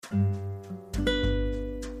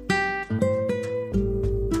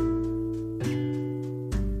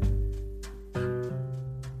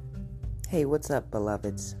Hey, what's up,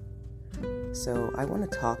 beloveds? So, I want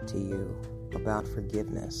to talk to you about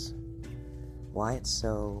forgiveness, why it's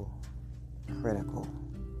so critical.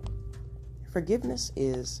 Forgiveness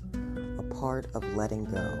is a part of letting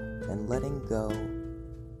go, and letting go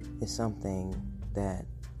is something that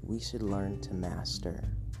we should learn to master.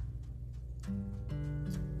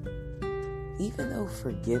 Even though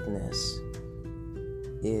forgiveness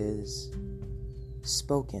is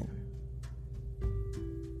spoken,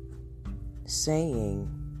 saying,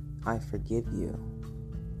 I forgive you,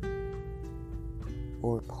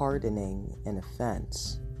 or pardoning an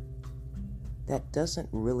offense, that doesn't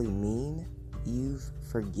really mean you've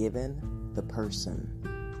forgiven the person.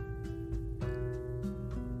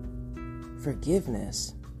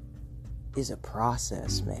 Forgiveness is a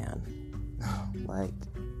process, man. Like,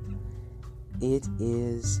 it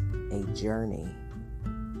is a journey.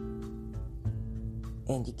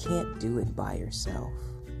 And you can't do it by yourself.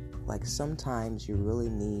 Like, sometimes you really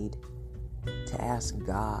need to ask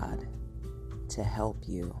God to help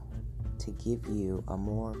you, to give you a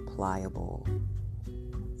more pliable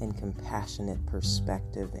and compassionate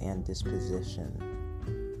perspective and disposition.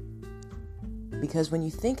 Because when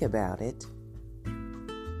you think about it,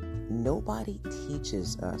 nobody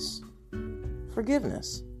teaches us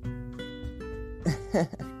forgiveness.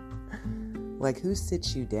 Like, who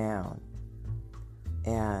sits you down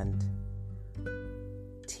and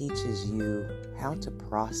teaches you how to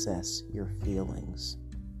process your feelings?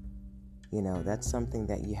 You know, that's something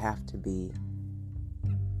that you have to be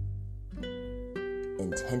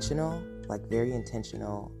intentional, like very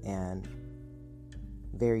intentional and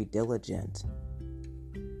very diligent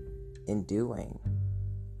in doing.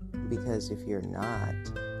 Because if you're not,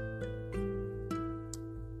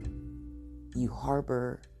 you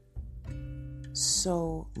harbor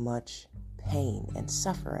so much pain and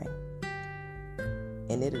suffering,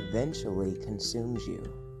 and it eventually consumes you,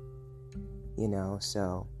 you know.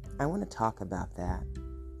 So I want to talk about that.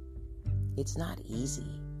 It's not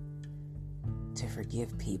easy to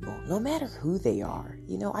forgive people, no matter who they are.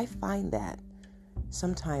 You know, I find that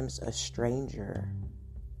sometimes a stranger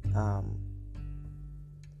can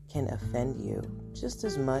offend you just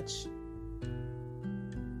as much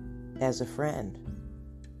as a friend,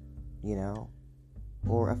 you know,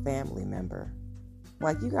 or a family member.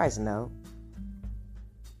 Like, you guys know,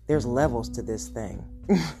 there's levels to this thing.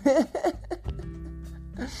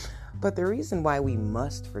 But the reason why we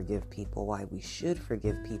must forgive people, why we should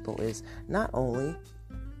forgive people, is not only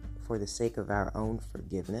for the sake of our own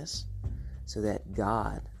forgiveness, so that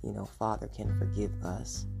God, you know, Father, can forgive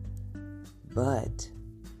us, but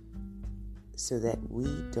so that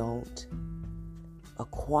we don't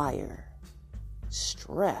acquire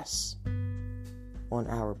stress on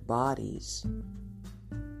our bodies,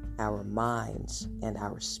 our minds, and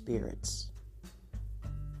our spirits.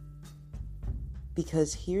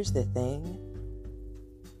 Because here's the thing,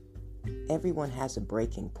 everyone has a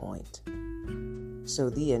breaking point. So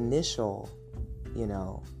the initial, you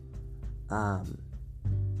know,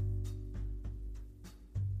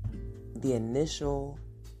 the initial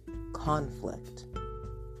conflict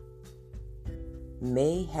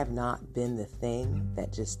may have not been the thing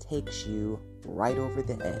that just takes you right over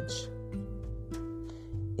the edge.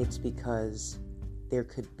 It's because there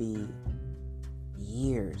could be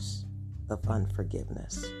years of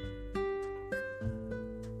unforgiveness.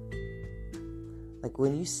 Like,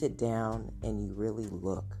 when you sit down and you really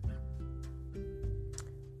look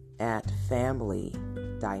at family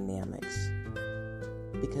dynamics,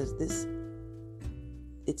 because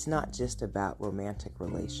it's not just about romantic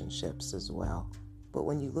relationships as well, but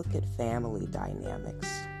when you look at family dynamics,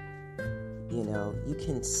 you know, you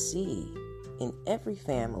can see in every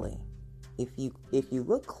family, if you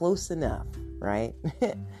look close enough, right,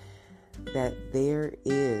 that there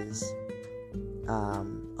is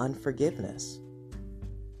unforgiveness,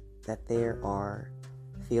 that there are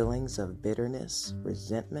feelings of bitterness,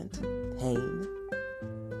 resentment, pain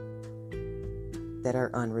that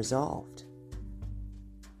are unresolved,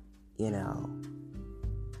 you know.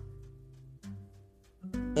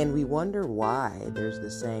 And we wonder why there's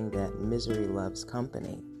the saying that misery loves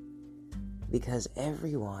company. Because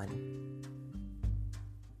everyone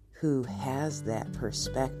who has that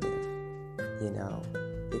perspective, you know,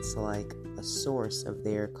 it's like a source of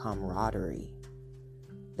their camaraderie.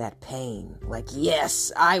 That pain, like,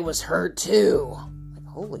 yes, I was hurt too. Like,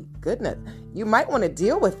 holy goodness, you might want to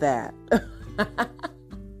deal with that.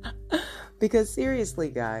 Because seriously,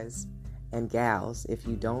 guys and gals, if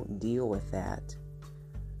you don't deal with that,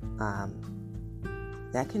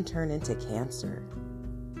 that can turn into cancer.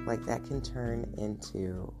 Like, that can turn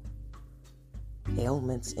into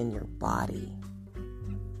ailments in your body,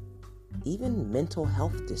 even mental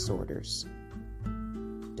health disorders,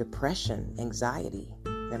 depression, anxiety.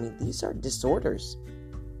 I mean, these are disorders.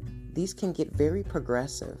 These can get very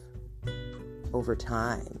progressive over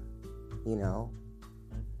time.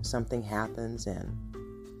 Something happens and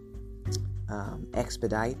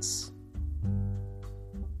expedites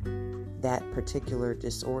that particular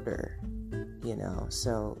disorder,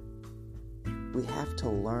 so we have to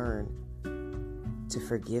learn to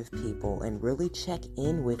forgive people and really check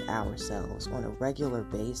in with ourselves on a regular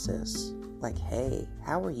basis. Like, hey,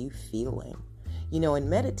 how are you feeling? In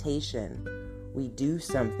meditation, we do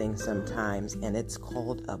something sometimes, and it's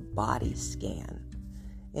called a body scan.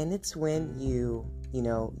 And it's when you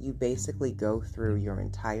basically go through your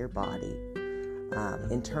entire body,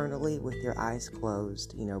 internally with your eyes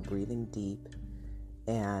closed, breathing deep,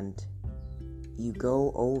 and you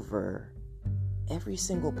go over every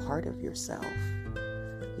single part of yourself.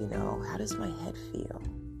 How does my head feel?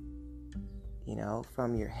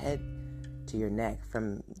 From your head to your neck,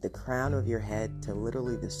 from the crown of your head to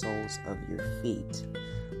literally the soles of your feet.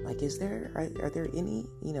 Like, are there any,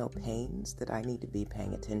 pains that I need to be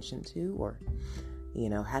paying attention to? Or,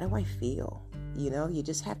 how do I feel? You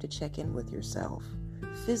just have to check in with yourself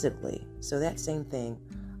physically. So that same thing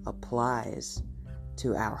applies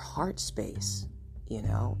to our heart space,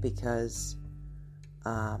 because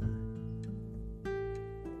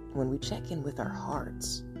when we check in with our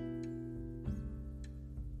hearts,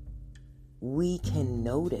 we can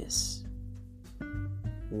notice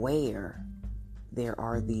where there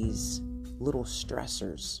are these little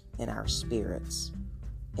stressors in our spirits,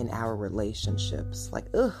 in our relationships. Like,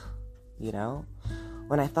 when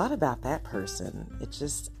I thought about that person, it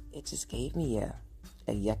just gave me a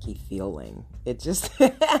yucky feeling. It just,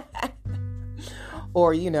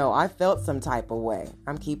 or, I felt some type of way.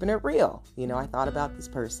 I'm keeping it real. I thought about this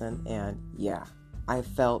person and I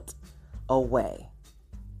felt a way.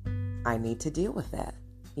 I need to deal with that.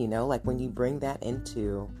 Like when you bring that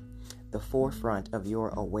into the forefront of your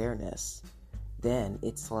awareness, then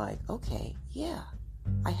it's like, okay,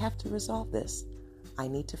 I have to resolve this. I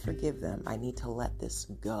need to forgive them. I need to let this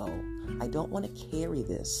go. I don't want to carry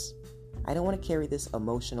this. I don't want to carry this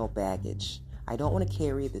emotional baggage. I don't want to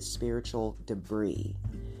carry this spiritual debris.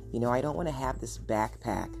 I don't want to have this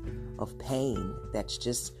backpack of pain that's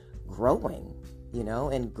just growing,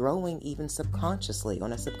 and growing even subconsciously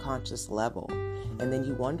on a subconscious level. And then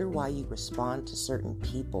you wonder why you respond to certain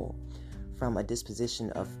people from a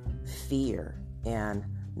disposition of fear and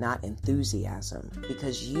not enthusiasm,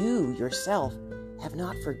 because you yourself have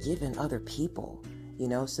not forgiven other people,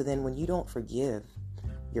 so then when you don't forgive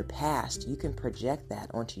your past, you can project that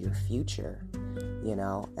onto your future.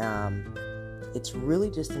 It's really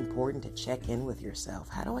just important to check in with yourself.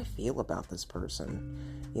 How do I feel about this person?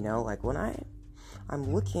 Like when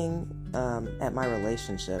I'm looking at my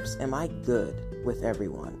relationships, am I good with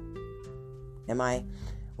everyone? When I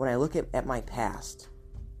look at my past,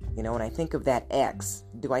 when I think of that ex,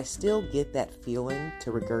 do I still get that feeling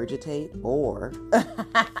to regurgitate? Or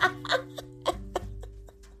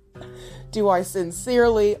do I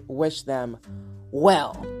sincerely wish them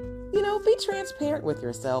well? Be transparent with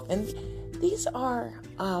yourself. And these are,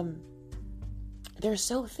 they're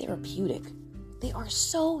so therapeutic. They are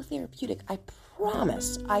so therapeutic. I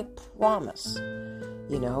promise.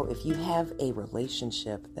 If you have a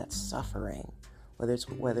relationship that's suffering,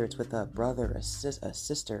 whether it's with a brother, a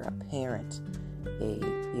sister, a parent, a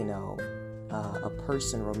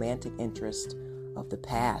person, romantic interest of the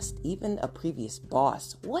past, even a previous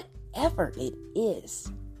boss, whatever it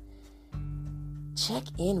is, check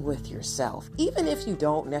in with yourself. Even if you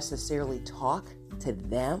don't necessarily talk to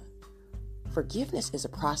them, forgiveness is a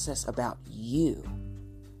process about you.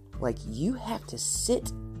 Like, you have to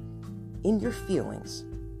sit in your feelings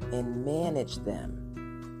and manage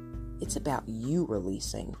them. It's about you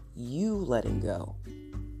releasing, you letting go.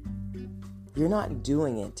 You're not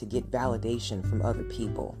doing it to get validation from other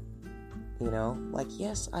people. Like,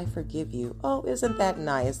 yes, I forgive you. Oh, isn't that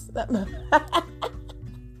nice?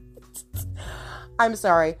 I'm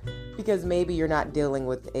sorry, because maybe you're not dealing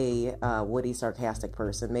with a witty, sarcastic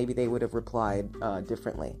person. Maybe they would have replied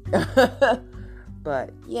differently.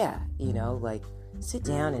 But like, sit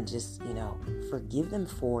down and just, forgive them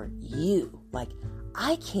for you. Like,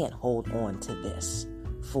 I can't hold on to this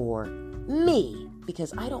for me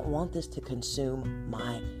because I don't want this to consume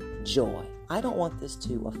my joy. I don't want this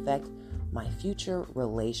to affect my future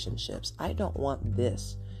relationships. I don't want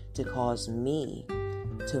this to cause me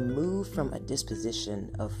to move from a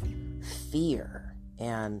disposition of fear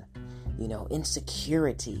and,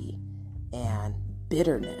 insecurity and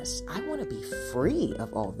bitterness. I want to be free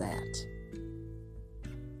of all that.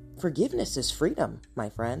 Forgiveness is freedom, my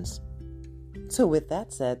friends. So with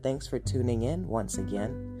that said, thanks for tuning in once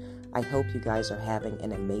again. I hope you guys are having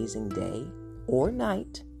an amazing day or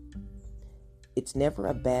night. It's never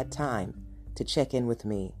a bad time to check in with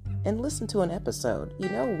me and listen to an episode. You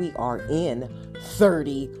know, we are in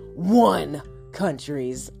 31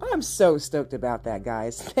 countries. I'm so stoked about that,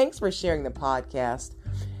 guys. Thanks for sharing the podcast.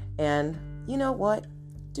 And you know what?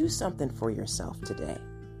 Do something for yourself today.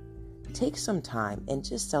 Take some time and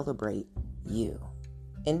just celebrate you.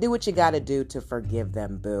 And do what you got to do to forgive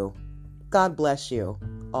them, boo. God bless you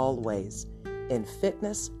always in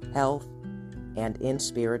fitness, health, and in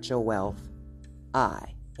spiritual wealth.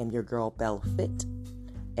 I am your girl, Belle Fit,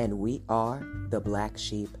 and we are the Black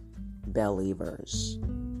Sheep Believers.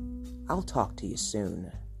 I'll talk to you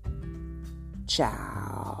soon. Ciao.